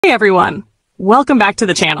Hey everyone! Welcome back to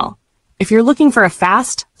the channel. If you're looking for a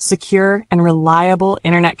fast, secure, and reliable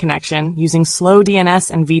internet connection using slow DNS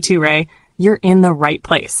and V2Ray, you're in the right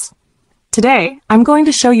place. Today, I'm going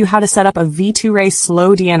to show you how to set up a V2Ray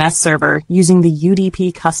Slow DNS server using the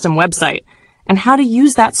UDP Custom website, and how to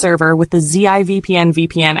use that server with the ZiVPN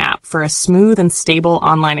VPN app for a smooth and stable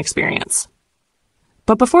online experience.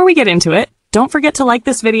 But before we get into it, don't forget to like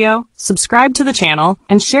this video, subscribe to the channel,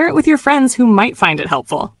 and share it with your friends who might find it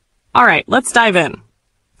helpful. Alright, let's dive in.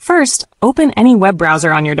 First, open any web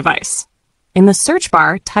browser on your device. In the search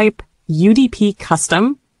bar, type UDP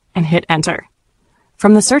Custom and hit enter.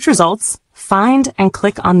 From the search results, find and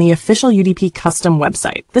click on the official UDP Custom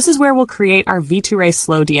website. This is where we'll create our V2Ray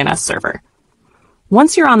Slow DNS server.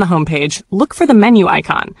 Once you're on the homepage, look for the menu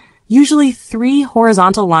icon, usually 3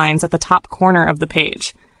 horizontal lines at the top corner of the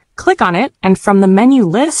page. Click on it, and from the menu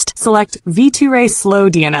list, select V2Ray Slow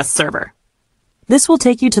DNS Server. This will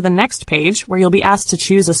take you to the next page where you'll be asked to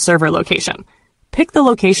choose a server location. Pick the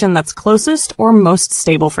location that's closest or most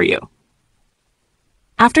stable for you.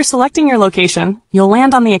 After selecting your location, you'll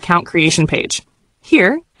land on the account creation page.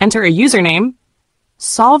 Here, enter a username,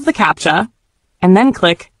 solve the CAPTCHA, and then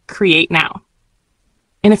click Create Now.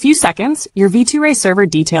 In a few seconds, your V2Ray server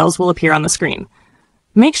details will appear on the screen.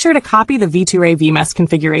 Make sure to copy the V2Ray VMess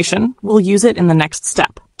configuration. We'll use it in the next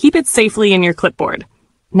step. Keep it safely in your clipboard.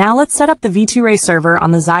 Now let's set up the V2Ray server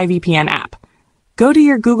on the ZiVPN app. Go to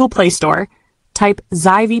your Google Play Store, type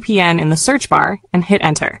ZiVPN in the search bar, and hit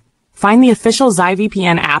enter. Find the official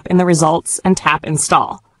ZiVPN app in the results and tap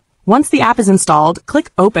Install. Once the app is installed,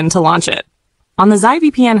 click Open to launch it. On the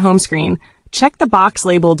ZiVPN home screen, check the box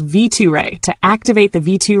labeled V2Ray to activate the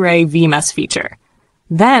V2Ray VMess feature.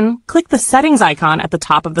 Then, click the settings icon at the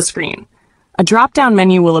top of the screen. A drop-down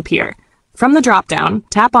menu will appear. From the drop-down,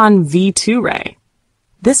 tap on V2Ray.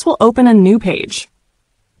 This will open a new page.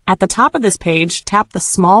 At the top of this page, tap the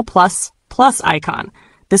small plus icon.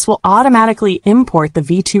 This will automatically import the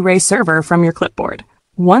V2Ray server from your clipboard.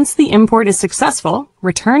 Once the import is successful,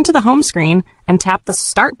 return to the home screen and tap the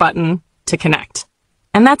Start button to connect.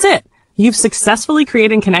 And that's it! You've successfully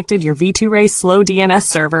created and connected your V2Ray Slow DNS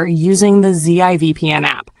server using the ZiVPN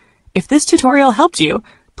app. If this tutorial helped you,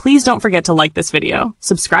 please don't forget to like this video,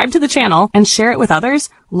 subscribe to the channel, and share it with others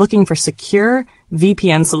looking for secure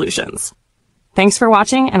VPN solutions. Thanks for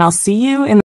watching, and I'll see you in